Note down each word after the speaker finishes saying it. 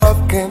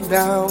came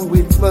down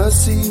with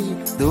mercy,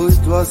 though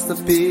it was the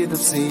pit of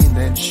sin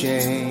and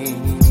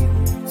shame.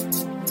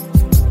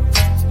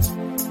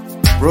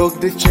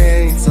 Broke the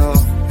chains of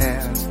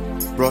hell,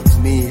 brought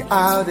me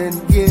out and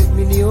gave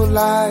me new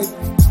life,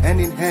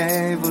 and in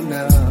heaven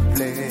a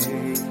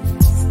place.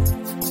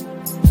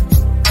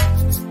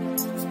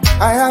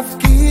 I have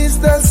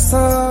kissed the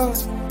Son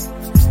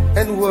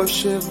and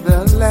worshiped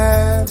the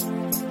Lamb,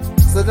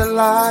 so the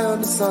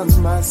Lion is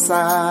on my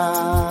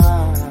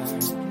side.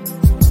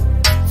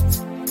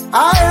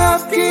 I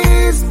have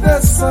kissed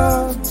the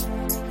Son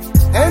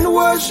and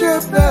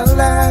worshiped the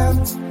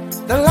Lamb.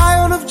 The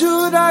Lion of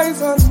Judah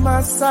is on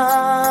my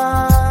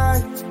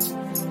side.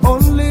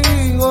 Only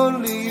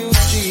you,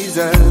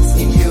 Jesus.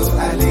 In you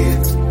I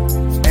live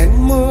and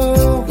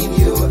move. In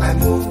you I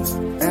move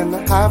and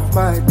have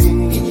my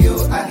being. In you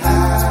I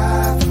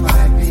have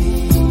my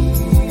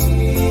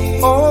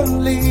being.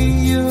 Only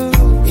you.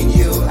 In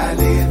you I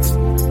live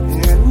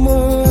and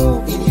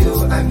move. In you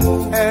I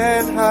move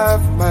and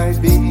have my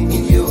being.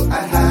 In you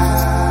I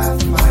have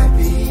my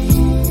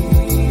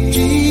being.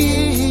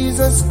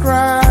 Jesus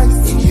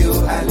Christ. In you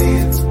I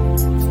live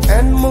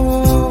and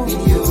move. In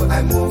you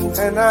I move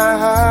and I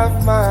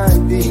have my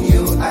being. In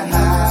you I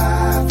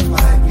have my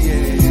being.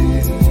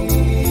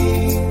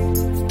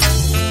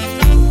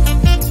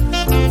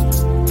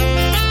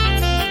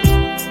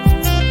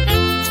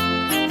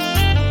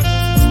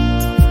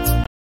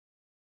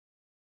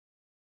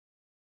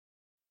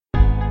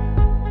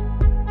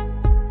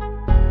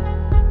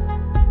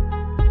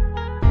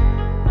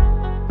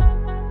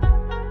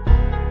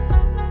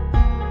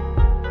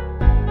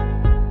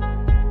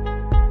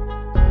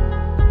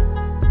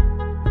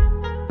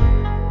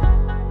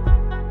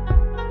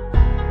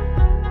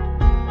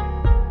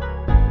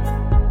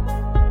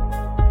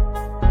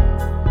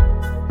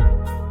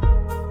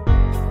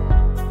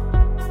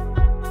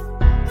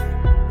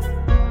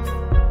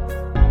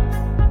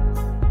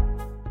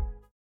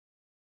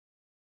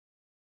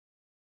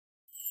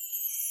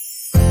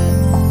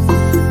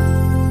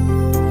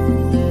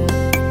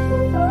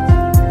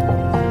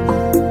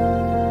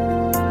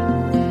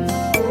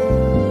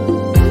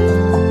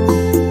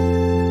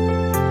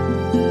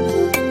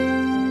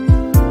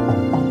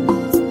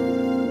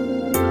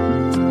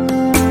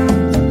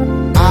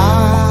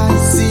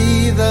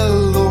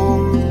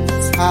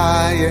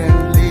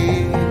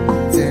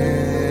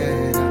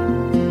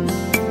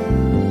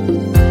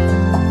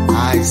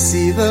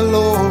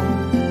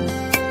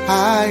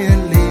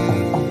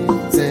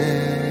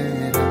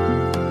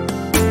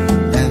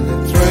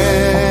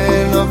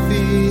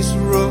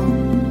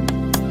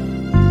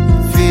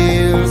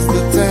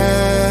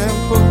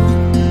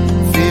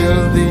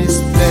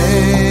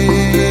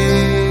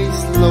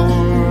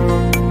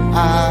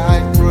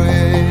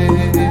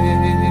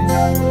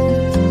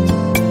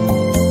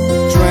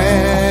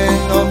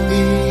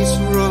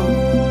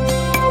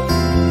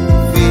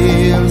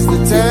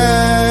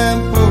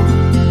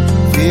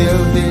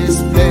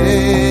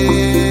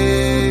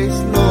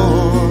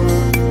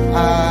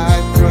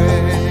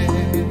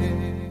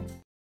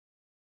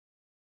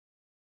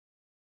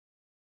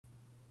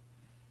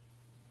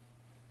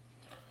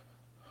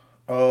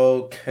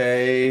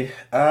 Okay,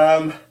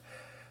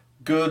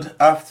 good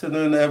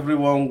afternoon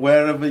everyone,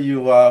 wherever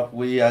you are.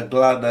 We are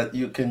glad that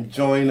you can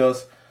join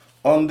us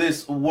on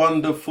this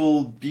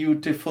wonderful,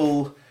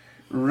 beautiful,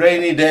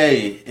 rainy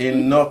day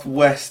in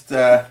northwest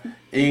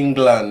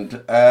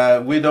England.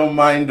 We don't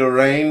mind the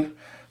rain.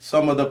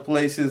 Some of the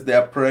places they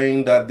are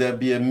praying that there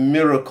be a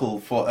miracle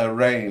for a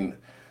rain.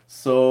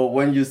 So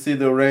when you see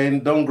the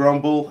rain, don't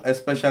grumble,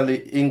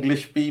 especially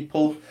English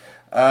people,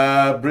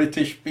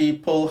 British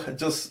people.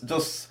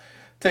 Just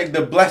take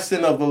the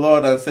blessing of the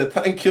Lord and say,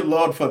 thank you,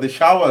 Lord, for the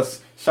showers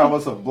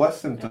of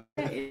blessing.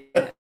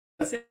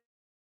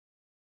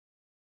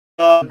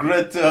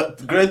 Great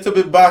to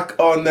be back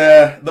on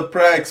the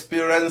prayer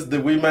experience. The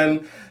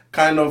women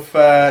kind of,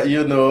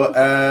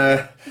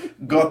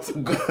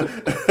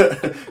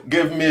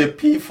 gave me a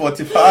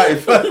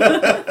P45.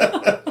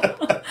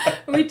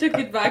 We took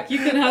it back. You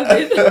can have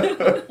it.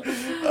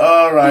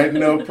 All right,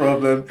 no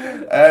problem.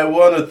 I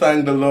want to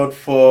thank the Lord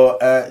for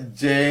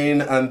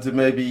Jane and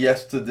maybe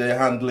yesterday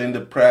handling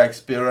the prayer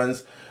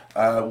experience.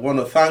 I want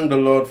to thank the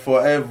Lord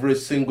for every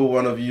single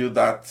one of you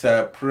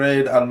that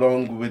prayed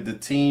along with the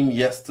team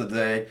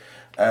yesterday.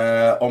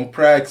 On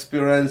prayer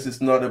experience,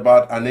 it's not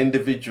about an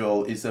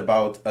individual, it's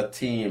about a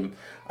team.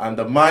 And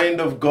the mind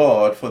of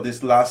God for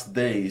these last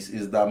days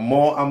is that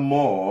more and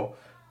more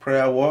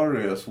prayer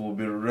warriors will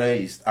be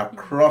raised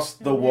across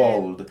the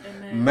world.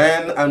 Amen.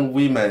 Men and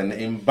women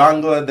in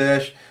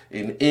Bangladesh,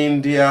 in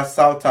India,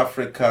 South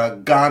Africa,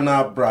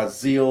 Ghana,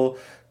 Brazil,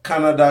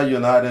 Canada,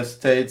 United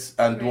States,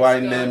 and do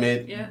I name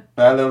it? Yeah.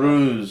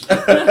 Belarus.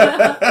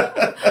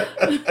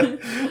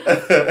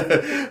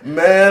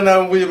 Men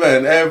and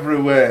women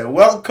everywhere.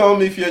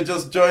 Welcome if you're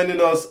just joining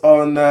us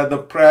on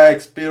the prayer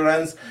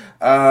experience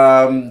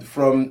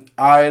from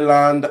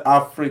Ireland,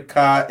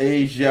 Africa,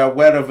 Asia,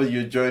 wherever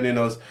you're joining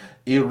us.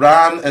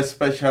 Iran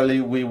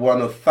especially, we want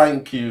to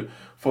thank you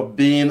for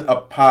being a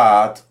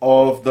part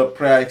of the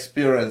prayer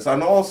experience.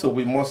 And also,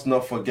 we must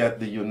not forget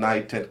the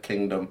United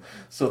Kingdom.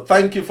 So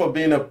thank you for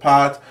being a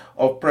part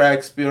of prayer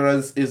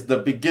experience. It's the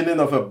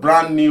beginning of a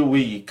brand new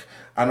week.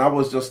 And I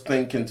was just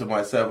thinking to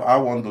myself, I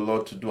want the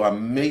Lord to do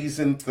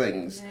amazing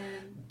things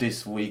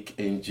this week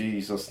in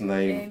Jesus'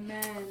 name.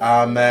 Amen.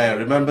 Amen.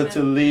 Remember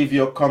to leave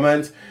your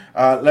comments.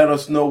 Let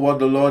us know what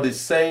the Lord is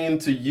saying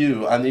to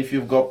you. And if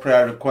you've got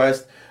prayer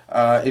requests,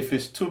 if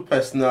it's too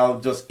personal,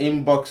 just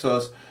inbox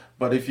us.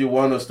 But if you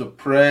want us to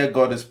pray,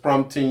 God is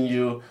prompting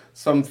you,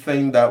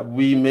 something that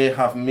we may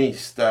have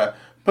missed,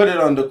 put it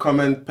on the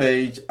comment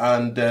page,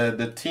 and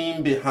the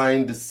team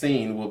behind the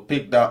scene will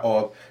pick that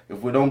up.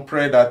 If we don't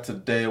pray that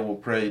today, we'll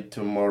pray it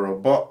tomorrow.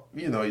 But,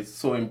 it's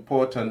so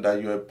important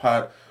that you're a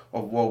part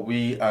of what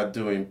we are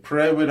doing.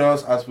 Pray with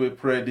us as we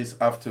pray this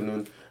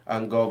afternoon,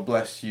 and God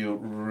bless you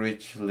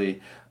richly.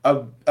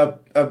 A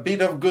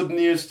bit of good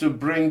news to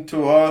bring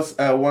to us.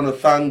 I want to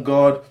thank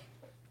God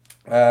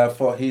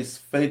for his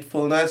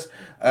faithfulness.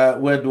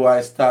 Where do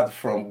I start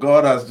from?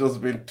 God has just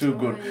been too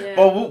good. Yeah.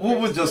 But we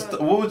will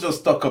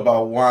just talk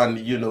about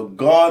one,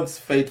 God's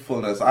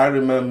faithfulness. I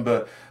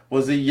remember,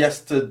 was it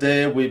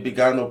yesterday, we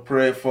began to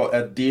pray for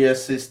a dear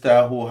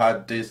sister who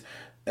had this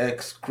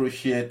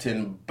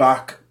excruciating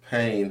back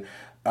pain,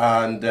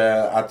 and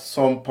at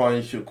some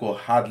point she could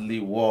hardly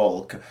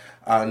walk,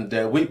 and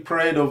we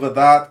prayed over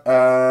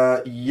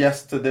that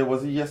yesterday.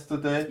 Was it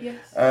yesterday?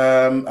 Yes.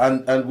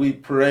 And we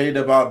prayed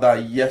about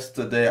that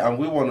yesterday, and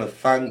we want to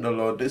thank the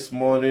Lord this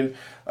morning.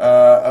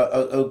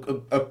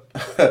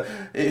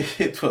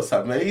 It was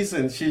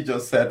amazing. She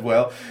just said,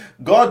 well,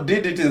 God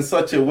did it in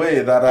such a way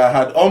that I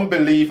had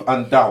unbelief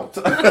and doubt.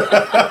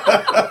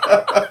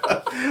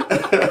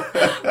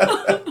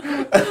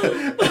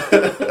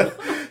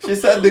 She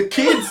said the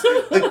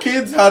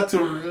kids had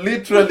to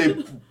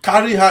literally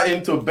carry her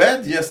into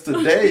bed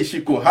yesterday.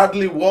 She could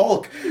hardly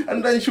walk.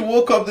 And then she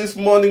woke up this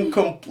morning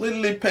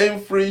completely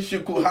pain-free. She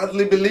could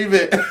hardly believe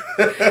it.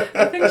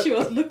 I think she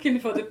was looking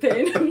for the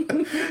pain.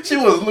 She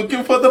was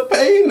looking for the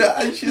pain.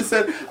 And she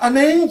said, an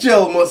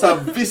angel must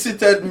have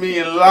visited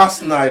me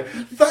last night.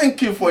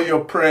 Thank you for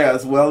your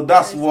prayers. Well,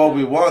 that's what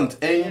we want.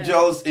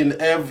 Angels in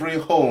every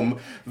home,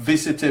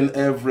 visiting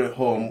every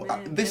home.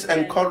 This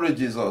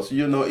encourages us.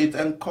 It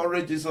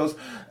encourages us.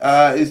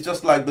 It's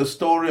just like the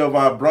story of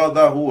our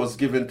brother who was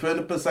given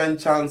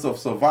 20% chance of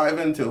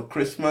surviving till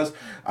Christmas,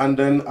 and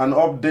then an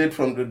update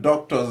from the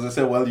doctors. They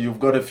say, well, you've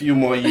got a few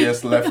more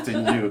years left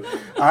in you.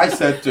 I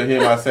said to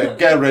him,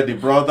 get ready,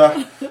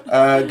 brother.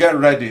 Get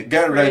ready.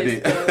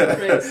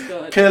 Praise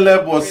God.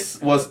 Caleb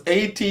was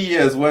 80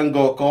 years when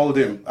God called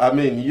him. I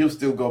mean, you've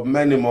still got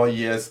many more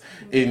years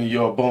in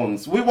your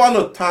bones. We want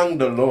to thank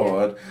the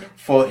Lord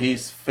for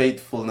his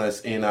faithfulness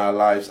in our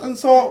lives. And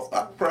so,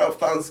 prayer of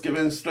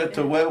thanksgiving straight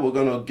away, we're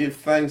going to give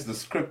thanks. The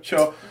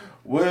scripture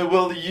we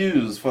will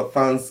use for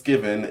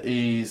thanksgiving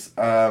is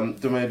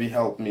to maybe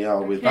help me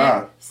out with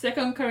that.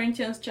 2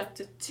 Corinthians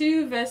chapter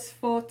 2 verse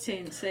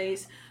 14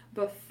 says,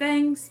 but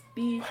thanks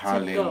be to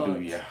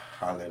Hallelujah.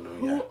 God, Hallelujah.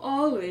 who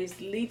always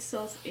leads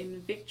us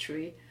in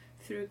victory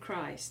through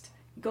Christ.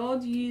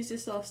 God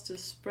uses us to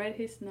spread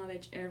his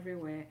knowledge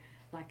everywhere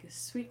like a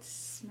sweet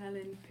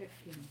smelling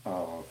perfume.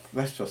 Oh,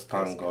 let's just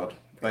thank God.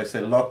 There's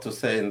a lot to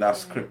say in that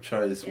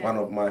scripture. It's one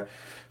of my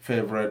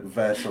favorite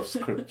verse of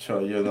scripture.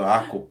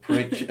 I could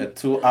preach a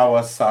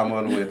 2-hour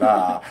sermon with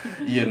her,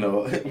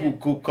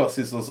 who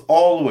causes us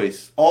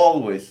always.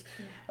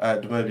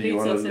 Maybe you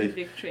want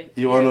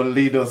to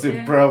lead us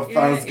in prayer of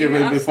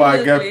thanksgiving before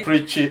I get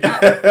preachy.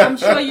 I'm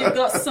sure you've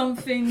got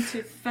something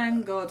to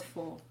thank God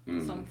for,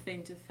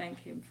 something to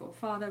thank him for.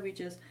 Father, we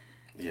just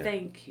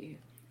thank you.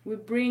 We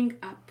bring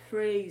our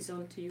praise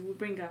unto you. We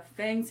bring our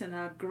thanks and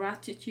our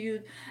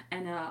gratitude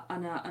and our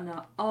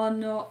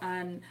honor,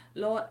 and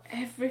Lord,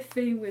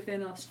 everything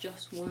within us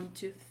just want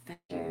to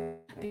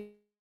thank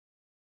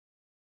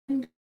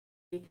you.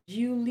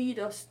 You lead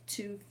us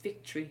to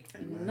victory,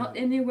 not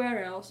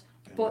anywhere else,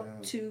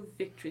 but to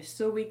victory.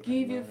 So we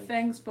give you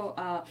thanks for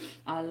our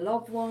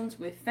loved ones.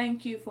 We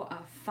thank you for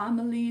our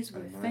families.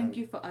 We thank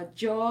you for our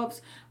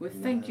jobs. We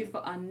thank you for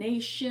our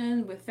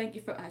nation. We thank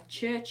you for our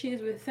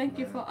churches. We thank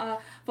you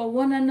for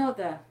one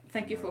another.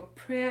 Thank you for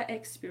prayer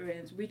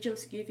experience. We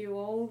just give you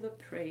all the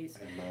praise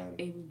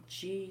in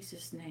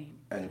Jesus' name.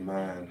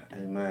 Amen.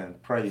 Amen.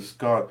 Praise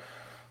God.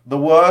 The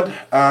word,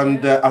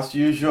 and as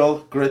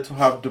usual, great to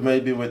have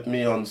Dumebi with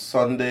me on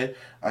Sunday,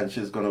 and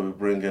she's going to be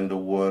bringing the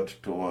word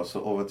to us.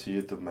 So over to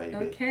you, Dumebi.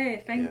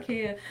 Okay, thank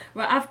you.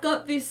 Well, I've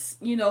got this,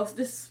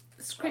 this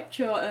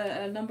scripture.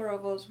 A number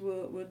of us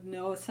would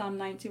know, Psalm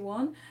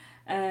 91.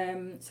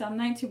 Psalm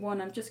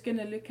 91. I'm just going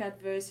to look at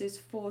verses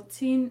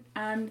 14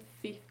 and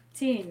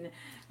 15,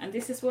 and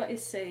this is what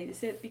it says. It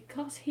said,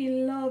 "Because He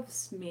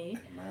loves me."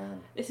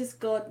 Amen. This is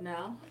God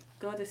now.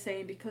 God is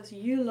saying, because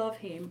you love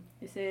Him.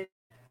 He said,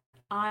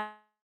 I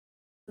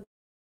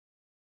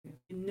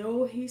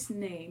know His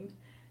name,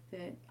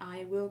 that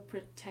I will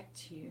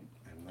protect you.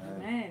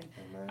 Amen.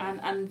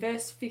 And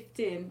verse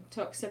 15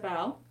 talks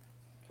about,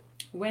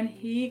 when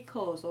he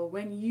calls or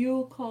when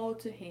you call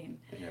to him,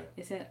 Yeah.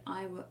 he said,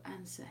 I will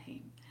answer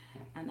him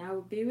and I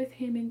will be with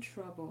him in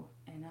trouble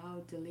and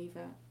I'll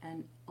deliver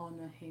and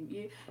honor him.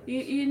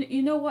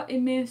 You know what it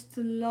means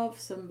to love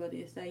somebody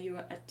is that you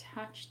are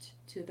attached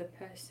to the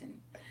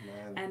person.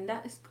 Amen. And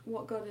that is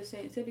what God is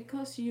saying. So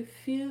because you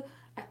feel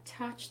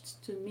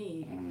attached to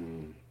me,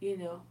 you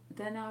know,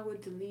 then I will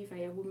deliver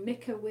you. I will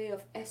make a way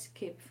of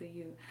escape for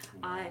you.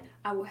 I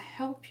will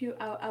help you.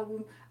 I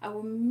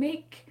will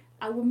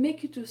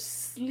make you to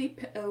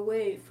slip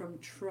away from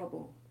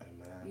trouble.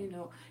 Amen. You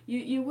know,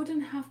 you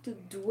wouldn't have to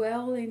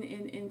dwell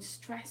in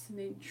stress and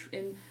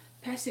in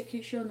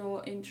persecution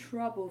or in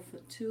trouble for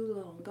too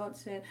long. God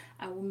said,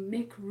 I will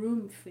make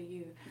room for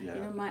you. Yeah.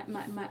 You know,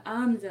 my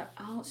arms are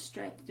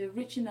outstretched. The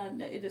reaching out,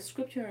 the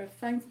scripture of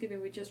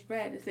Thanksgiving we just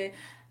read, it said,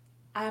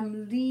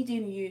 I'm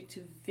leading you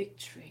to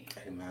victory.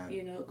 Amen.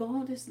 You know,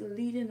 God is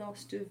leading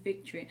us to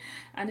victory.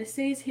 And it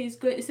says he's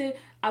good. It says,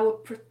 I will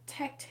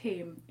protect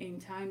him in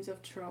times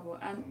of trouble.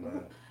 And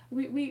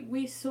Amen.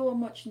 we so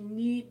much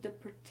need the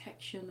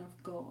protection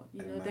of God.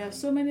 You know, Amen. there are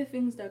so many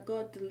things that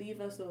God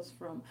delivers us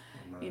from.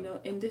 Amen. You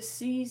know, in this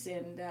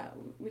season that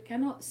we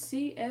cannot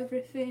see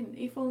everything.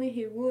 If only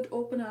he would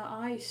open our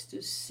eyes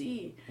to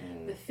see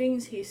the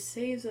things he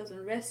saves us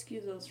and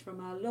rescues us from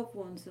our loved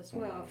ones as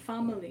well, our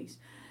families.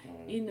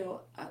 You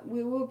know,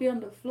 we will be on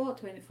the floor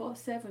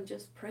 24/7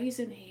 just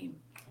praising him.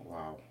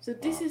 Wow. So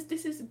this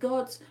is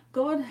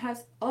God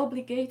has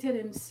obligated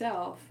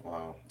himself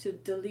Wow. to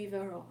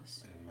deliver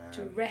us, Amen.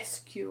 to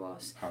rescue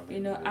us, Hallelujah.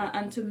 you know,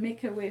 and to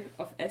make a way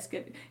of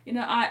escape. You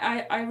know,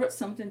 I wrote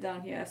something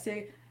down here. I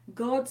say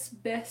God's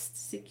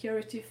best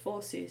security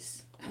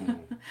forces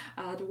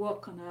are at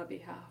work on our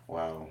behalf.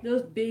 Wow.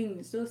 Those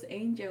beings, those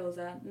angels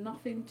are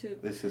nothing to. You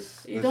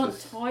This don't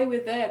is toy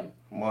with them.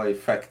 more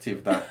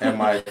effective than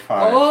MI5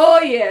 Oh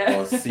yeah.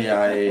 or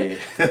CIA.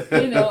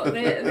 You know,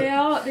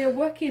 they're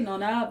working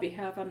on our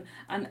behalf,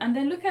 and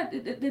then look at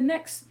the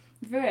next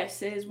verse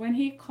says, when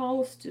he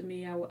calls to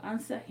me, I will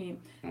answer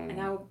him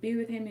and I will be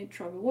with him in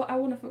trouble. What I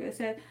want to forget,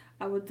 said,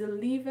 I will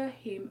deliver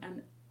him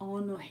and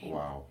honor him.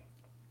 Wow.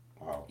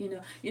 Wow.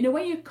 You know,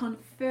 when you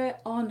confer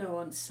honor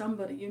on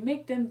somebody, you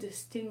make them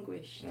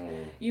distinguished.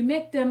 You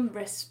make them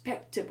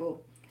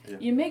respectable. Yeah.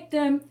 You make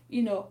them,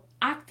 you know,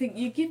 acting.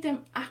 You give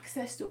them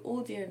access to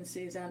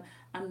audiences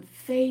and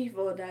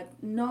favor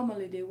that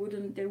normally they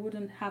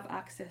wouldn't have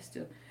access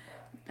to.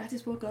 That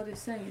is what God is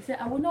saying. He said,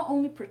 I will not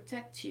only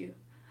protect you,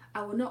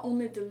 I will not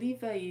only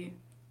deliver you,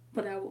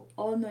 but I will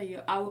honor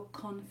you. I will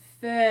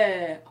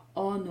confer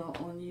honor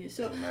on you.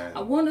 So Amen.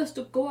 I want us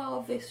to go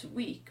out this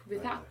week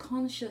with that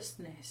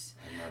consciousness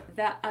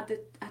that at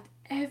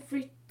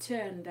every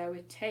turn that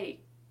we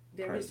take,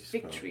 there is Praise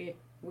victory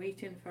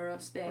waiting for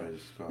us there.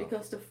 Praise God.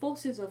 Because the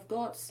forces of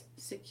God's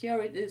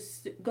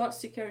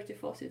security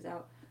forces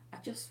are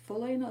just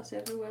following us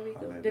everywhere we go.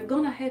 Hallelujah. They've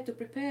gone ahead to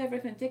prepare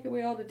everything, take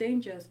away all the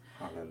dangers.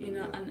 Hallelujah. You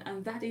know,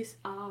 and that is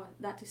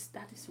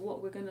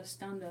what we're going to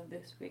stand on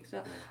this week.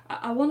 So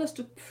I want us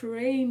to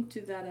pray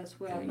into that as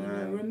well. Amen. You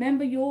know,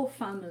 remember your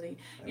family.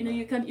 Amen. You know,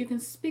 you can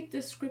speak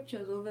the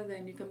scriptures over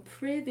them. You can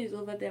pray this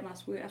over them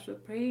as we're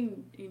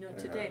praying. You know,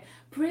 today,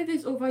 pray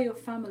this over your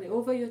family,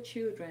 over your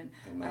children,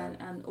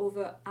 and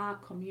over our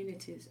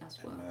communities as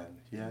well. Amen.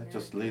 Yeah, Amen.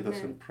 just lead us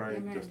in Amen. prayer.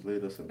 Amen. Just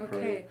lead us in Okay.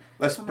 prayer.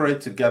 Let's pray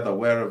together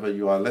wherever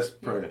you are. Let's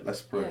pray.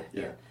 Let's pray.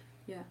 Yeah.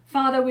 Yeah.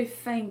 Father, we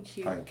thank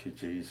you. Thank you,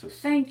 Jesus.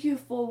 Thank you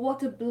for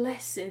what a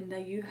blessing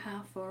that you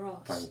have for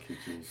us. Thank you,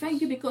 Jesus.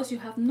 Thank you because you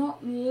have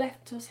not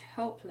left us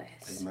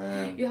helpless.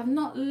 Amen. You have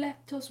not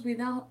left us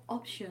without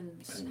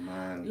options.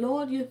 Amen.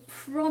 Lord, you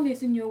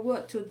promise in your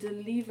word to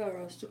deliver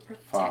us, to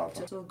protect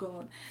Father. us, oh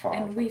God. Father.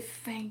 And we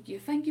thank you.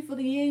 Thank you for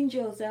the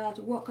angels that are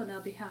to work on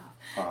our behalf.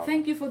 Father.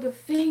 Thank you for the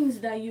things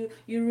that you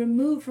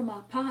remove from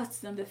our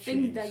past and the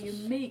things that you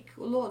Jesus. make,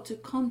 oh Lord, to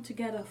come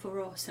together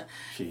for us.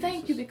 Jesus.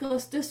 Thank you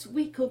because this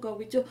week, oh God,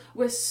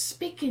 we're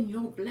speaking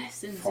your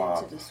blessings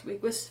Father. into this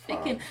week. We're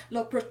speaking, Father.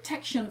 Lord,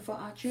 protection for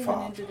our children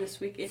Father. into this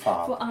week.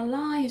 Father. For our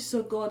lives,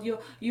 oh God,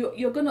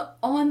 you're going to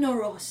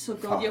honor us, oh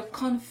God. Father. You're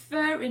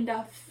conferring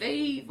that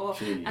favor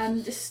Jesus.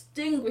 and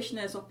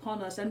distinguishedness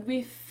upon us. And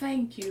we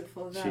thank you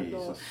for that, Jesus.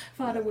 Lord.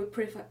 Father, we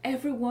pray for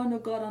everyone, oh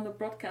God, on the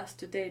broadcast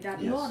today,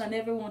 that Yes. Lord, and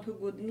everyone who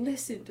would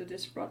listen to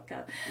this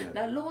broadcast, Yeah.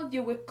 that Lord,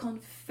 you will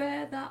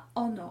confer that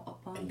honor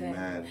upon them.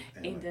 Amen.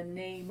 In Amen. the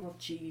name of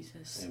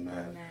Jesus.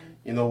 Amen.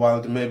 You know,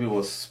 while maybe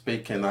was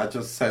speaking, I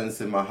just sense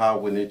in my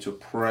heart we need to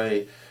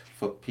pray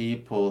for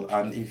people.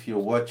 And if you're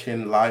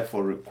watching live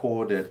or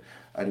recorded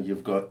and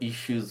you've got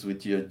issues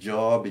with your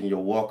job, in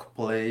your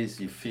workplace,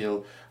 you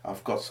feel,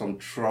 I've got some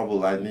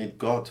trouble, I need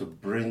God to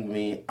bring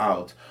me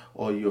out.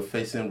 Or you're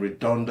facing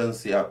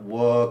redundancy at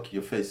work,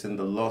 you're facing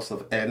the loss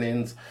of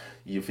earnings,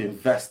 you've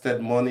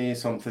invested money,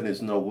 something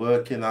is not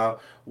working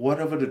out.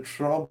 Whatever the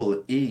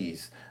trouble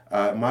is,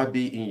 might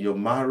be in your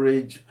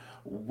marriage,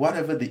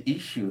 whatever the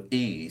issue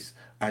is,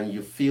 and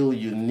you feel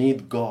you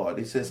need God,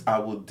 it says, I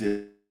will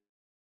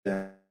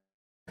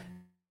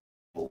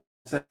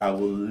said, I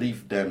will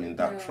leave them in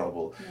that No,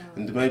 trouble.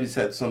 no. And maybe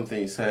said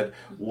something, he said,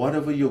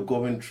 whatever you're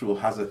going through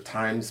has a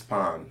time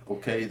span,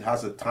 okay? It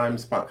has a time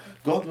span.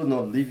 God will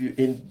not leave you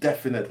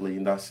indefinitely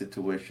in that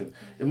situation.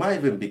 It might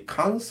even be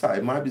cancer.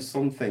 It might be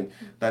something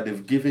that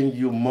they've given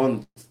you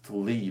months to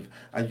leave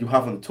and you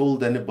haven't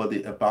told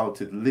anybody about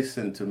it.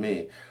 Listen to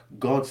me.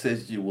 God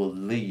says you will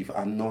live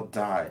and not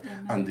die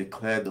and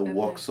declare the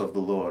works of the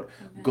Lord.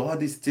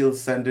 God is still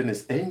sending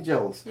his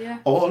angels Yeah.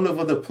 all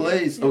over the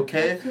place, Yeah,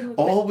 okay? absolutely.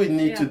 All we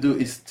need to Yeah. do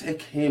is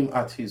take him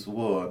at his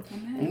word.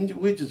 Amen. And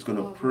we're just going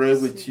to God pray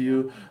bless with you.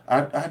 you.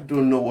 I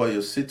don't know what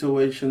your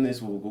situation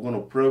is. We're going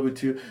to pray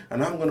with you.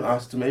 And I'm going to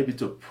ask you maybe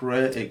to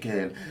pray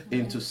again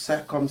into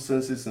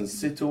circumstances and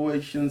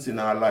situations in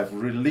our life.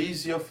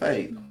 Release your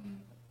faith.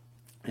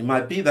 It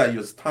might be that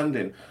you're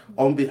standing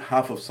on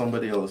behalf of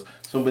somebody else.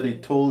 Somebody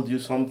told you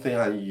something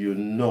and you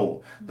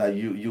know that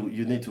you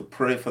need to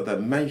pray for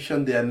them.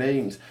 Mention their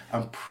names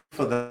and pray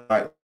for them.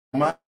 Like,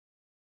 how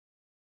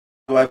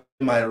do I pay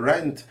my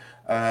rent?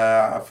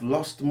 I've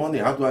lost money.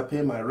 How do I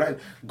pay my rent?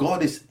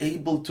 God is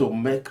able to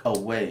make a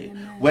way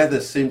where there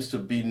seems to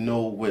be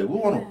no way. We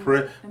want to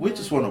pray. We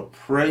just want to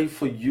pray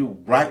for you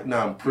right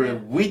now and pray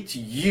with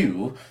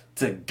you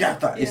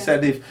together. He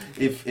said,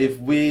 if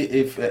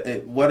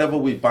whatever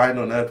we bind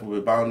on earth will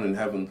be bound in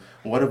heaven,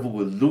 whatever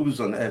we lose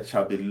on earth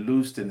shall be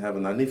loosed in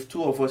heaven. And if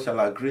two of us shall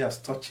agree as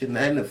touching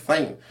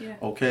anything,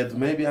 okay,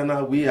 maybe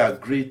now we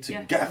agree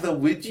together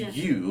with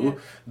you.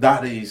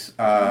 That is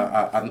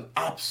an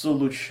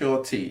absolute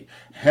surety.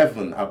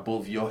 Heaven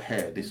above your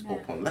head is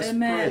open. Let's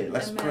pray.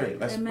 Let's pray.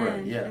 Let's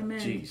pray. Yeah,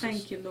 Jesus.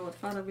 Thank you, Lord.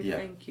 Father, we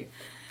thank you.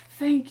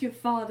 Thank you,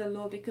 Father,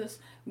 Lord, because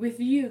with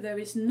you there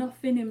is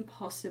nothing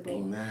impossible.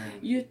 Amen.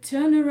 You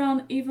turn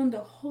around even the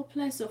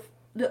hopeless of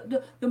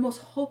the most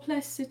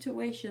hopeless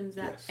situations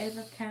that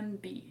ever can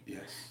be.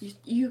 Yes.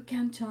 You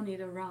can turn it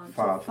around.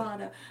 Father. So,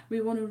 Father, we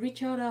want to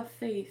reach out our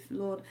faith,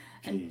 Lord,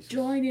 and Jesus.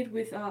 join it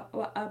with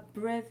our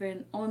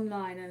brethren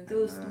online and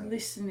those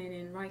listening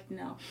in right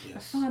now.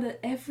 Yes. Father,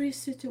 every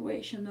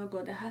situation, oh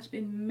God, that has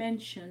been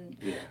mentioned,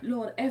 Yeah.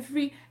 Lord,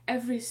 every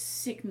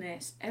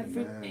sickness,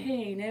 every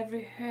pain,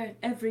 every hurt,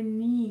 every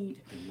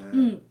need.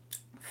 Amen.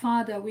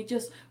 Father, we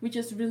just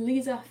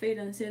release our faith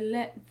and say,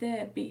 let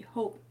there be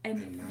hope and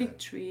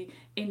victory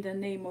in the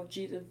name of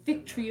Jesus.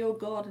 Victory, oh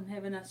God, in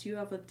heaven as you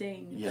have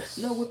ordained. Yes.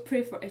 Lord, we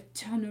pray for a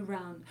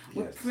turnaround.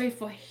 We Yes. pray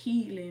for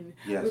healing.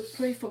 Yes. We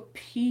pray for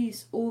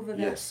peace over that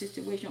Yes.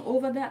 situation,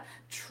 over that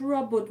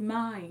troubled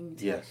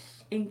mind. Yes.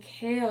 In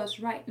chaos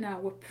right now,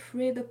 we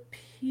pray the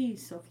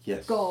peace of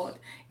Yes. God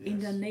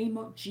in Yes. the name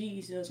of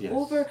Jesus Yes.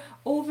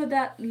 over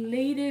that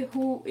lady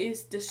who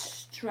is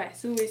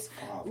distressed, who is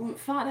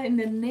Father, in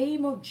the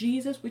name of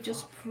Jesus, we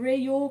just pray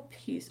your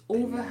peace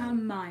over her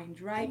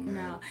mind right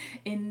now.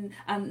 And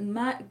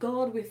my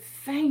God, we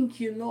thank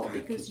you, Lord,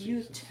 because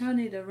you turn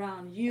it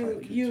around.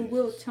 You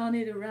will turn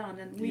it around,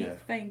 and we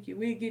thank you.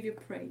 We give you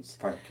praise.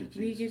 Thank you, Jesus.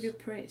 We give you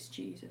praise,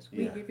 Jesus.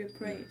 We give you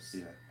praise.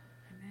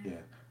 Yeah.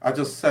 I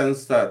just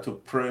sense that to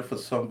pray for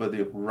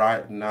somebody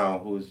right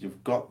now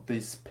you've got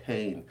this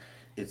pain.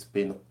 It's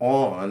been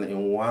on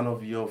in one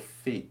of your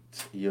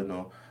feet,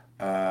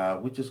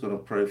 we're just going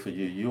to pray for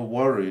you. You're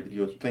worried.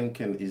 You're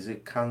thinking, is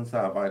it cancer?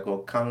 Have I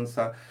got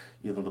cancer?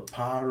 The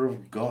power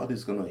of God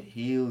is going to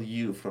heal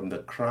you from the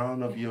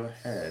crown of your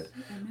head.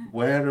 Amen.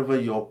 Wherever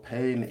your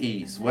pain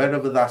is,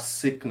 wherever that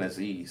sickness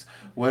is,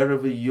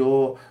 wherever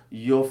you're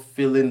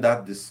feeling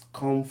that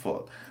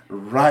discomfort,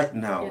 right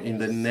now, in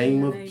the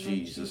name of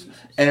Jesus,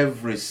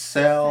 every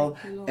cell,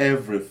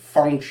 every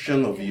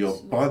function of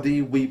your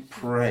body, we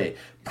pray.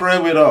 Pray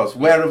with us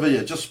wherever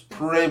you're. Just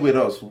pray with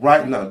us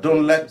right now.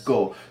 Don't let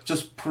go.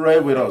 Just pray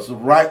with us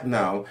right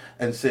now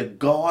and say,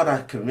 God,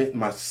 I commit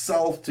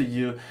myself to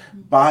you.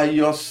 By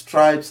your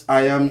stripes,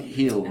 I am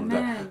healed.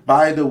 Amen.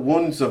 By the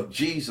wounds of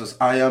Jesus,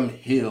 I am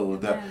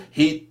healed. Amen.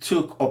 He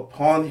took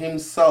upon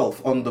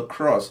himself on the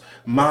cross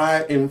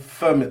my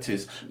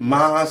infirmities,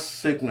 my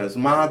sickness,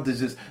 my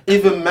disease,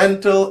 even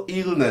mental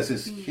illness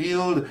is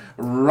healed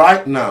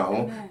right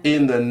now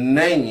in the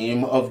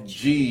name of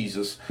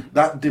Jesus.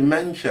 That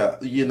dementia,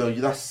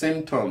 that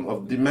symptom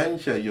of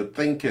dementia, you're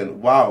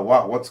thinking, wow,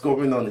 what's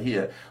going on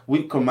here?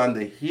 We command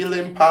the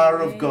healing power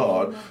of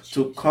God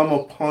to come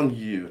upon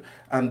you.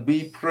 And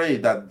we pray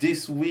that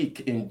this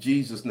week, in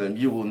Jesus' name,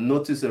 you will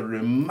notice a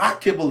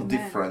remarkable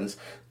difference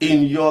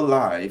in your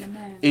life,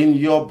 in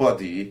your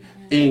body,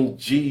 in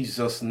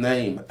Jesus'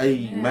 name.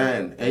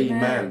 Amen.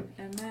 Amen.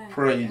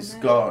 Praise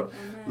God.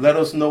 Let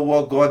us know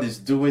what God is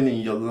doing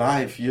in your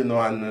life, and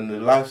in the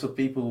lives of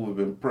people we've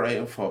been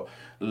praying for.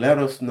 Let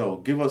us know.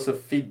 Give us a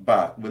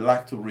feedback. We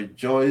like to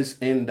rejoice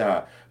in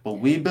that. But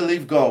we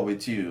believe God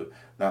with you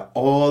that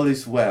all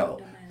is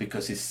well.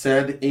 Because he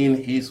said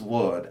in his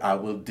word, I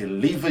will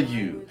deliver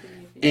you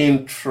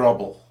in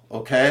trouble.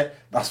 Okay?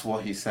 That's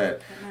what he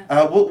said.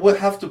 We'll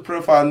have to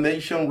pray for our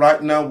nation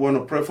right now. We want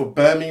to pray for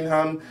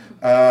Birmingham.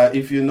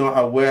 If you're not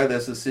aware,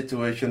 there's a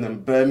situation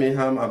in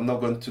Birmingham. I'm not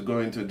going to go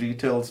into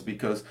details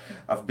because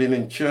I've been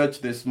in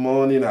church this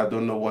morning. I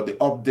don't know what the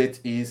update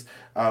is.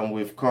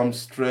 We've come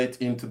straight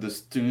into the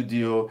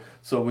studio,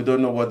 so we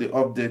don't know what the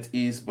update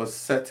is, but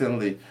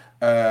certainly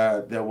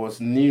there was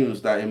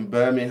news that in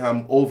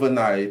Birmingham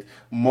overnight,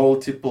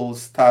 multiple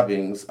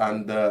stabbings,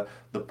 and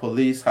the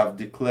police have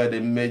declared a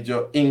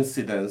major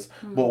incident.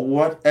 But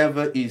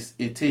whatever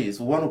it is,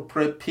 we want to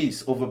pray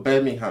peace over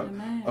Birmingham.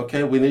 Amen.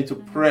 Okay, we need to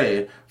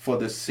pray for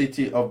the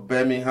city of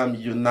Birmingham,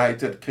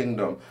 United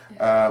Kingdom.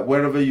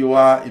 Wherever you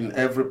are in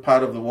every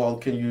part of the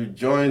world, can you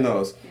join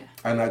us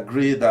and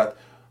agree that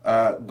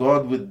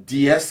God would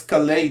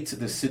de-escalate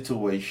the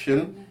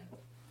situation,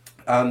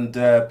 and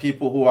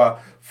people who are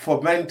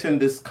fomenting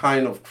this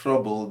kind of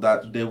trouble,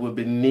 that they will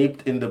be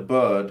nipped in the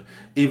bud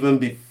even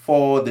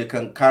before they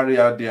can carry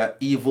out their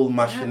evil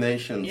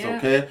machinations.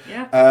 Okay.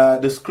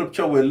 The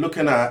scripture we're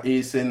looking at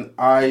is in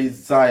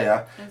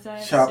Isaiah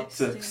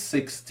chapter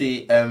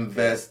 60 and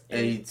verse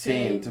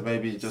 18. To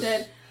maybe just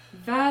said,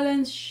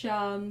 violence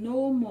shall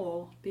no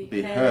more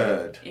be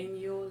heard in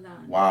your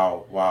land.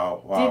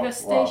 Wow.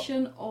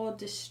 Devastation or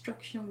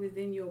destruction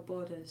within your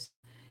borders.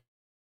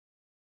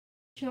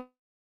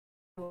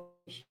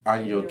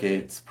 And your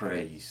gates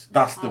praise.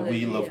 That's the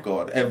will of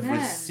God.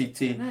 Every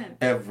city,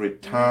 every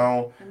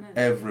town,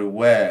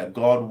 everywhere.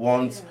 God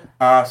wants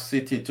our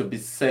city to be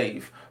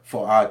safe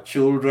for our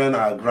children,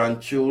 our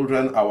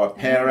grandchildren, our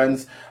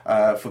parents,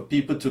 for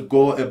people to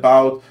go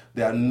about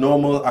their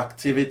normal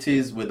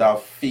activities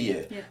without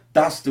fear.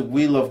 That's the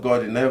will of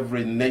God in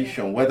every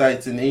nation, whether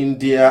it's in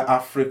India,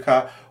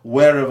 Africa,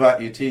 wherever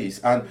it is.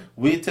 And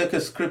we take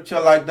a scripture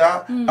like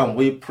that and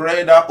we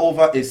pray that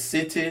over a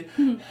city.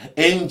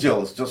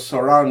 Angels just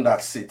surround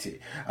that city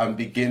and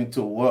begin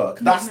to work.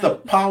 That's the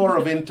power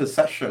of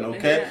intercession,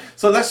 okay?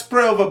 So let's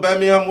pray over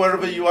Birmingham,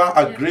 wherever you are.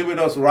 Agree with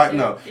us right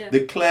now.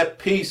 Declare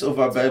peace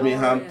over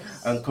Birmingham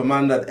and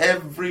command that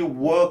every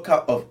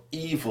worker of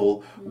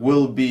evil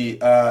will be,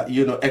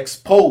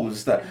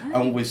 exposed,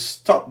 and we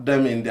stop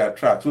them in their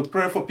tracks. We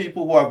pray for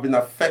people who have been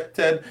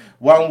affected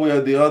one way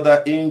or the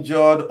other,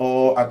 injured,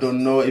 or I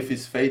don't know if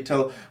it's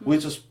fatal. We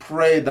just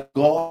pray that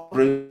God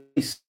brings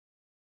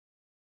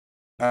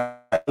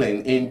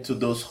into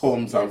those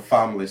homes and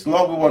families.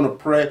 Lord, we want to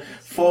pray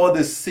for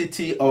the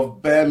city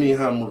of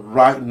Birmingham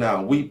right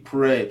now. We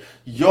pray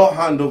your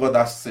hand over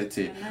that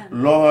city.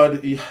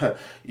 Lord,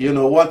 you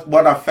know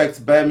what affects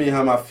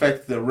Birmingham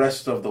affects the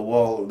rest of the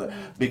world,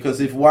 because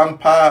if one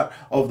part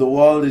of the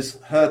world is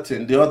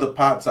hurting, the other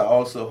parts are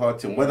also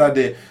hurting, whether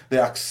they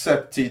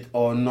accept it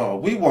or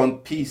not. We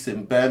want peace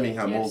in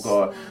Birmingham, oh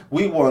God.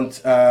 We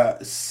want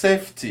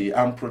safety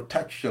and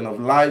protection of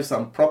lives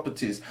and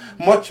properties,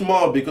 much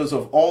more because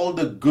of all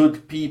the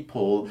good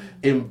people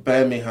in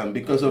Birmingham,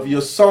 because of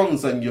your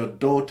sons and your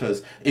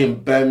daughters in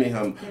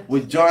Birmingham.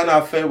 We join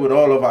our faith with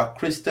all of our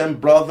Christian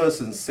brothers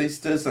and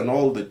sisters and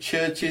all the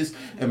churches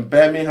in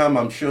Birmingham.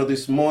 I'm sure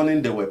this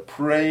morning they were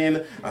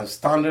praying and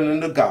standing in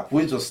the gap.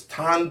 We just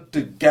stand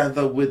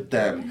together with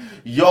them.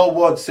 Your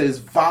word says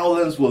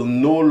violence will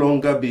no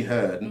longer be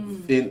heard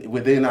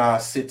within our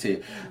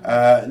city.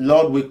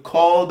 Lord, we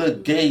call the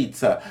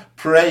gates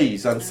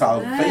praise and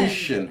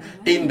salvation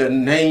in the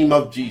name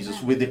of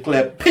Jesus. We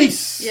declare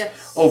peace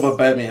over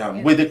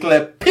Birmingham. We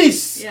declare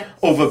peace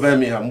over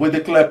Birmingham. We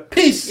declare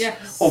peace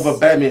over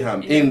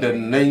Birmingham in the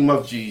name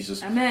of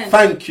Jesus.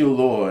 Thank you,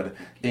 Lord,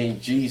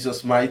 in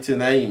Jesus' mighty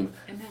name.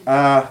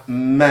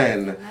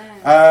 Amen.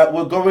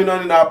 We're going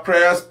on in our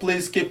prayers.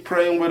 Please keep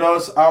praying with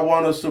us. I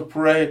want us to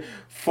pray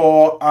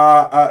for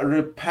our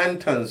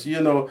repentance.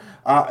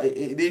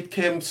 It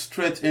came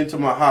straight into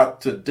my heart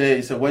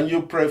today. So when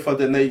you pray for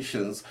the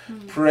nations,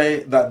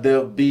 pray that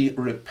there'll be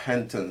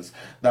repentance,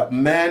 that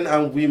men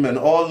and women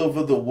all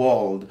over the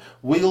world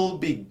will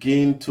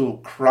begin to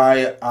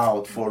cry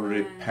out for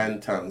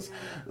repentance.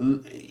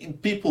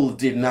 People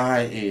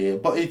deny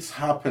it, but it's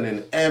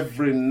happening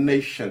every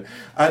nation,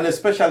 and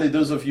especially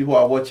those of you who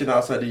are watching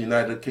outside the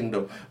United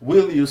Kingdom.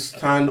 Will you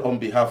stand on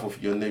behalf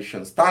of your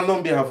nation? Stand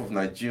on behalf of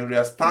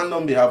Nigeria, stand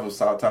on behalf of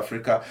South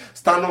Africa,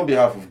 stand on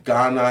behalf of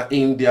Ghana,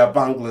 India,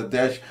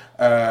 Bangladesh,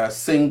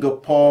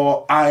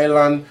 Singapore,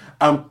 Ireland,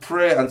 and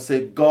pray and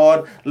say,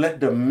 God, let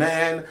the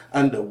men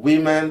and the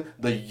women,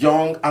 the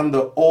young and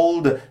the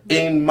old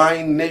in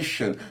my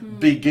nation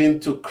begin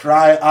to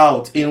cry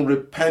out in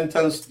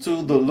repentance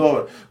to the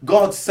Lord.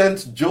 God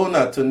sent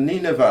Jonah to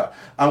Nineveh,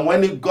 and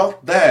when he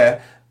got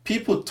there,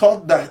 people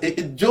thought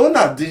that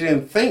Jonah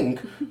didn't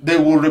think they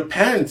would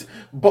repent,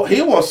 but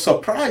he was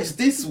surprised.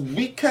 This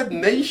wicked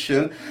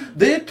nation,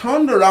 they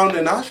turned around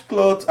in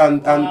ashcloth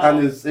and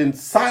in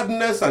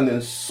sadness and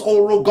in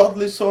sorrow,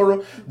 godly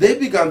sorrow. They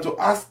began to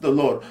ask the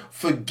Lord,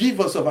 forgive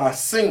us of our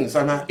sins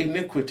and our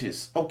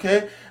iniquities.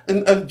 Okay?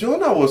 And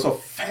Jonah was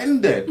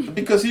offended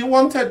because he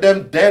wanted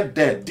them dead,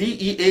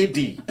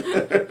 D-E-A-D.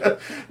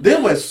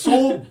 They were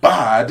so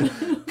bad,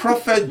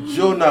 Prophet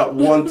Jonah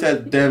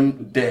wanted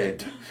them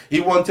dead. He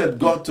wanted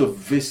God to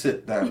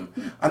visit them.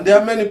 And there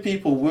are many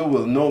people we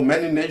will know,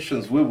 many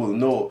nations we will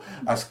know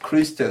as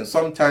Christians.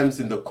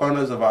 Sometimes in the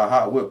corners of our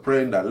heart, we're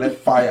praying that let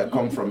fire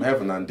come from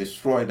heaven and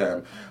destroy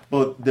them.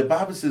 But the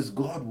Bible says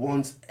God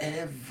wants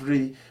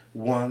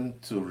everyone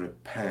to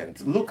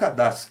repent. Look at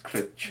that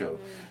scripture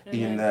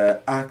in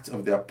Acts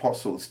of the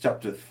Apostles,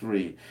 chapter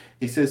 3.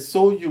 It says,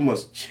 so you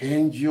must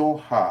change your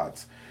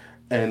hearts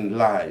and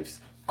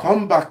lives.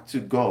 Come back to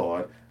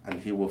God and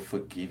he will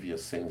forgive your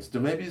sins. So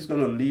maybe he's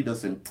going to lead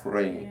us in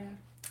praying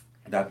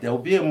that there will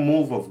be a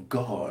move of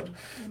God,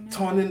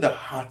 turning the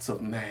hearts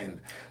of men.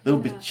 They'll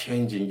be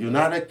changing.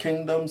 United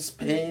Kingdom,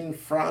 Spain,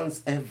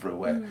 France,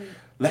 everywhere.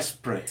 Let's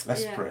pray.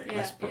 Let's pray.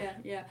 Let's pray.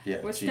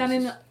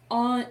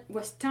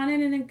 We're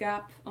standing in a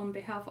gap on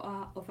behalf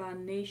of our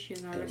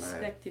nation, our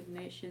respective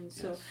nations.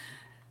 So,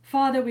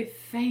 Father, we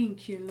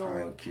thank you,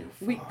 Lord. Thank you,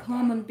 we Father.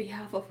 come on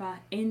behalf of our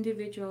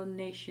individual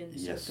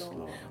nations, Yes, Lord.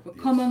 Lord. We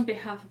come on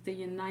behalf of the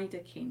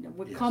United Kingdom.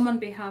 We come on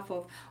behalf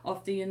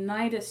of the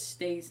United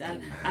States,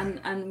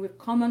 and we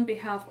come on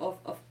behalf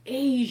of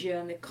Asia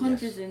and the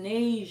countries in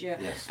Asia,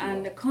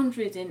 and the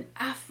countries in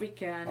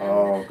Africa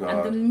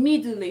and the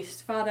Middle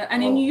East, Father,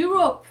 and in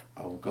Europe.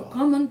 Oh God.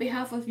 Come on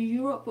behalf of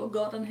Europe, oh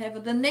God in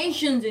heaven, the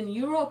nations in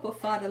Europe, oh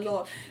Father,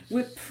 Lord.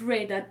 We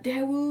pray that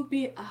there will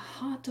be a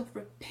heart of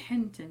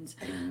repentance,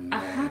 a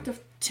heart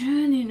of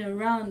turning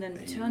around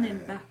and turning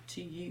back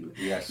to you.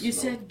 Yes, you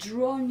Lord. said,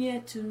 draw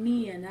near to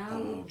me and I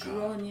will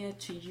draw near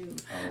to you.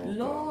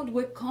 Lord,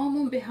 we come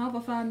on behalf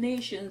of our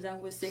nations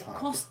and we say,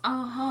 cause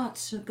our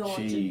hearts, God,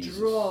 to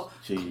draw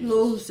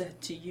closer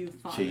to you,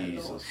 Father,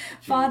 Lord.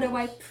 Father,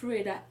 I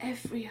pray that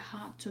every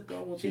heart to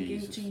God will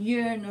begin to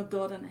yearn, oh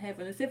God in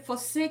heaven. You said,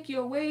 forsake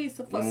your ways,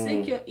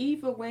 forsake your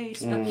evil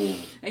ways. And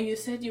you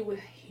said you will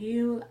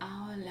heal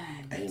our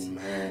land.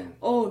 Amen.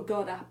 Oh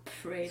God, I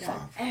pray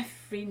that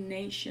every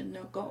nation,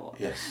 oh God,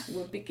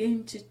 will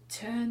begin to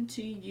turn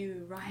to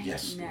you right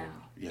now.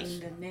 In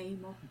the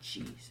name of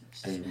Jesus.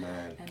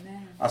 Amen.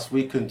 Amen. As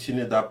we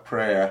continue that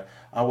prayer,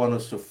 I want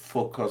us to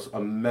focus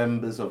on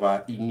members of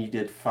our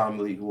immediate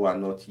family who are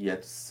not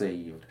yet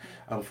saved.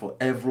 And for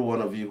every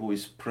one of you who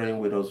is praying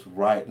with us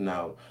right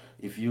now,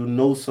 if you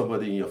know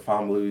somebody in your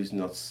family who is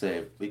not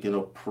saved, begin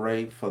to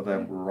pray for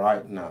them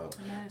right now.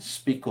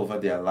 Speak over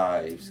their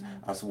lives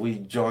as we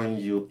join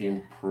you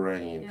in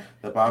praying.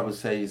 The Bible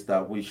says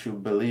that we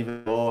should believe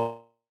in God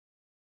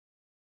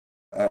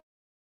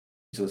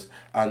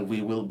and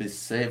we will be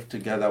saved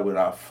together with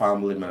our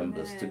family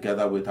members,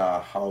 together with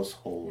our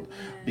household.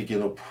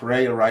 Begin to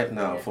pray right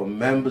now for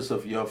members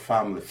of your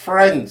family,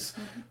 friends,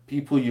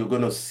 people you're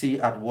going to see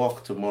at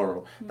work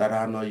tomorrow that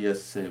are not yet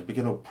saved.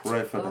 Begin to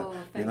pray for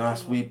them.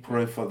 As we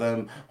pray for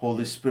them,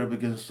 Holy Spirit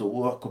begins to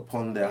work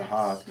upon their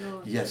heart.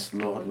 Yes,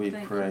 Lord, we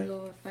pray.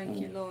 Thank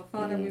you, Lord.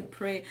 Father, we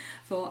pray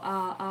for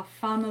our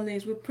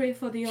families. We pray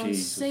for the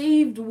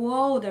unsaved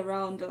world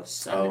around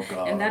us.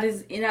 And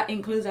that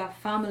includes our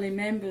family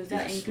members,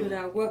 that include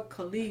our work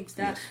colleagues,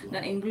 that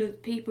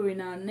include people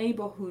in our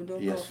neighborhood,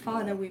 God.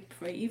 Father, we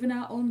pray. Even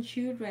our own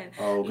children,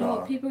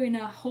 Lord, people in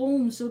our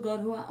homes,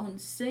 God, who are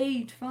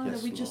unsaved. Father,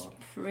 we just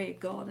pray,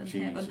 God in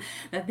heaven,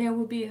 that there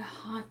will be a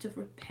heart of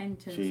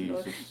repentance,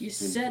 Lord. You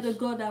said,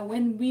 God, that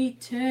when we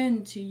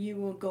turn to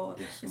you, God,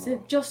 you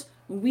said just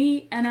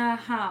we and our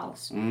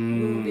house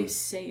will be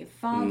saved.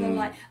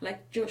 Father,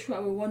 like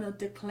Joshua, we want to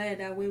declare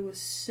that we will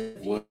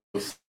serve you.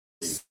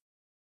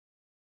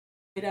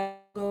 With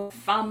our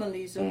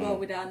families, God,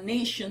 with our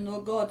nation,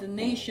 God, the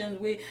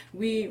nations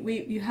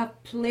you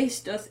have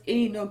placed us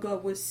in,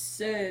 God, we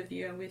serve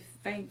you and we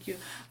thank you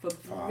for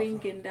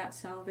bringing that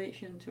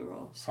salvation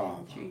to us.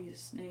 In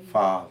Jesus' name.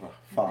 Father.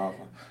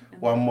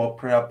 One more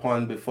prayer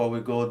point before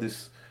we go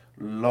this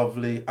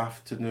lovely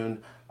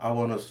afternoon. I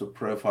want us to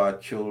pray for our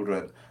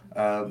children.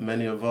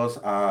 Many of us,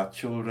 our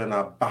children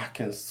are back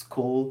in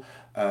school,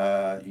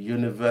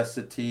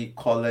 university,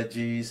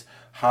 colleges,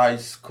 high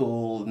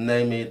school,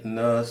 name it,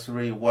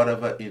 nursery,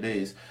 whatever it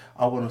is.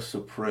 I want us to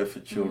pray for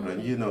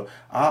children. You know,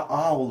 I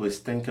always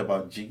think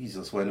about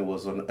Jesus when he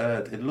was on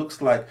earth. It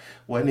looks like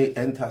when he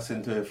enters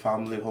into a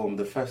family home,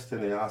 the first thing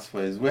he asks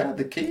for is, where are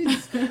the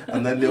kids?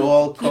 And then they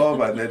all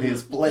come and then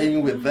he's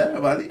playing with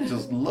them and he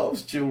just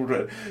loves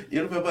children.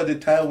 You remember the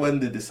time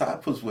when the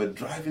disciples were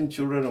driving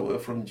children away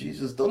from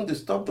Jesus? Don't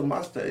disturb the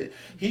master.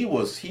 He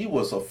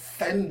was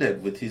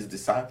offended with his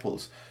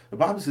disciples. The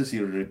Bible says he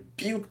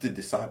rebuked the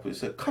disciples. He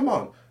said, come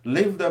on,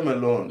 leave them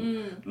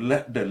alone.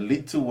 Let the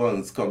little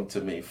ones come to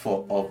me,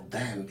 for of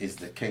them is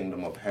the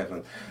kingdom of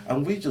heaven.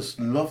 And we just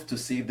love to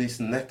see this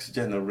next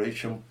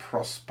generation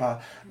prosper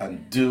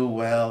and do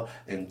well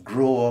and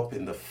grow up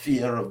in the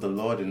fear of the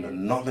Lord, in the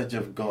knowledge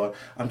of God.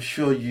 I'm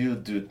sure you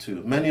do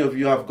too. Many of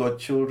you have got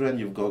children,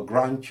 you've got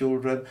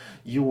grandchildren.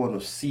 You want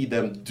to see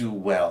them do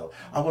well.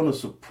 I want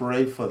us to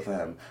pray for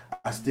them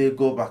as they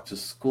go back to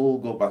school,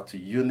 go back to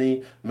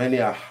uni. Many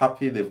are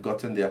happy they've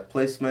gotten their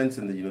placements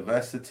in the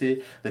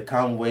university. They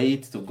can't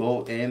wait to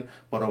go in.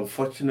 But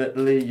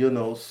unfortunately, you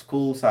know,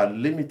 schools are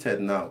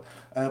limited now.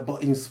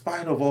 But in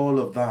spite of all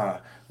of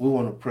that, we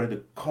want to pray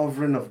the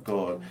covering of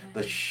God,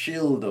 the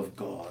shield of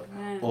God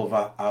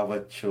over our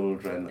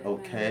children,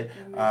 okay?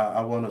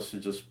 I want us to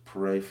just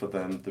pray for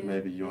them.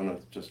 Maybe you want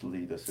to just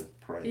lead us in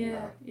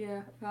prayer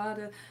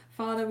now.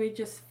 Father, we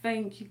just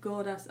thank you,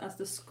 God, as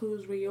the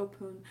schools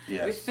reopen.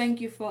 Yes. We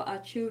thank you for our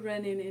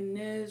children in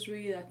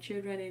nursery, our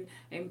children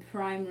in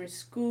primary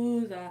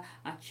schools,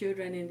 our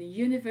children in the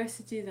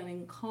universities and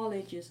in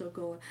colleges, oh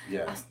God,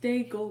 as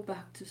they go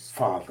back to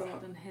school, Father.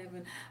 God in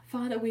heaven.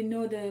 Father, we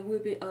know there will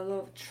be a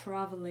lot of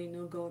traveling,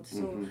 oh God,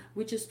 so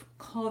we just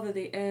cover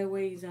the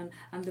airways and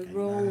the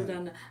road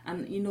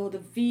and you know, the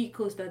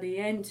vehicles that they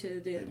enter,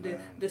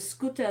 the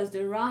scooters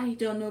they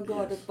ride on, oh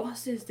God, the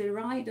buses they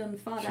ride on,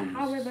 Father,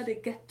 however they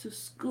get to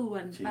school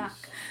and back,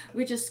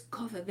 we just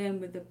cover them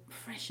with the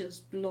precious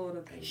blood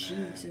of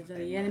Jesus, that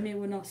the enemy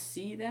will not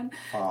see them,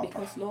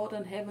 because Lord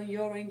in heaven,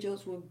 your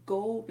angels will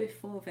go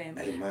before them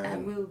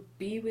and will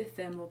be with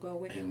them, oh God.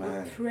 We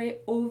pray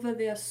over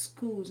their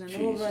schools and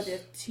over their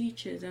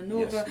teachers and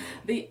over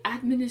the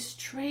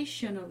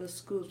administration of the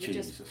schools. We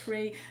just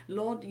pray,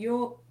 Lord,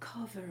 your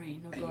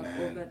covering, oh God,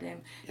 over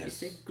them. You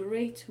say,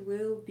 great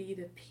will be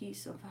the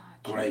peace of our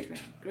children.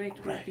 Great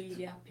will be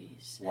their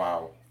peace.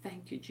 Wow.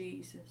 Thank you,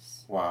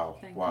 Jesus. Wow.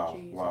 Thank Wow.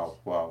 you, Jesus.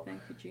 Wow.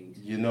 Thank you,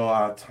 Jesus. You know,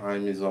 our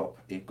time is up.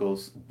 It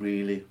goes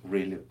really,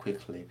 really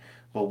quickly.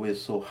 But we're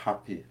so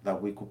happy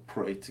that we could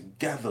pray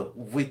together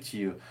with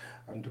you.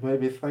 And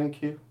maybe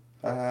thank you.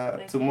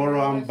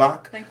 Tomorrow I'm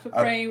back. Thanks for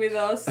praying with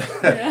us.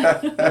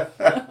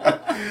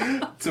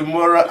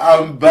 Tomorrow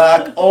I'm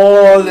back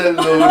all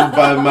alone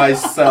by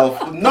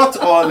myself. Not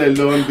all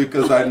alone,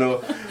 because I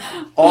know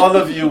all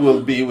of you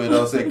will be with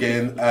us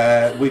again.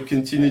 We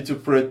continue to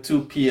pray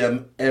 2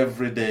 p.m.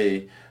 every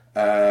day,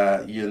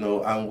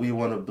 and we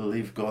want to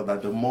believe, God,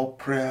 that the more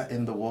prayer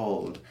in the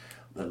world,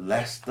 the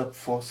less the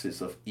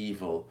forces of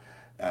evil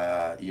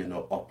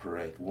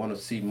operate. We want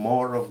to see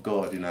more of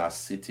God in our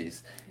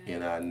cities,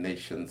 in our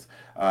nations.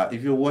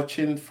 If you're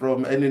watching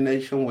from any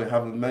nation we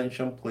haven't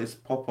mentioned, please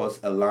pop us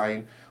a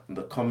line on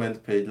the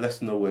comment page.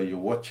 Let's know where you're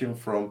watching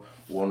from.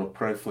 We want to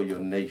pray for your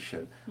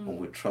nation, and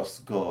we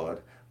trust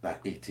God that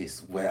it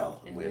is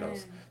well with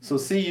us. So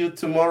see you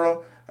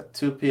tomorrow at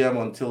 2 p.m.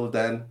 Until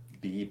then,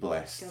 be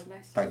blessed. God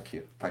bless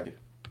you. Thank you.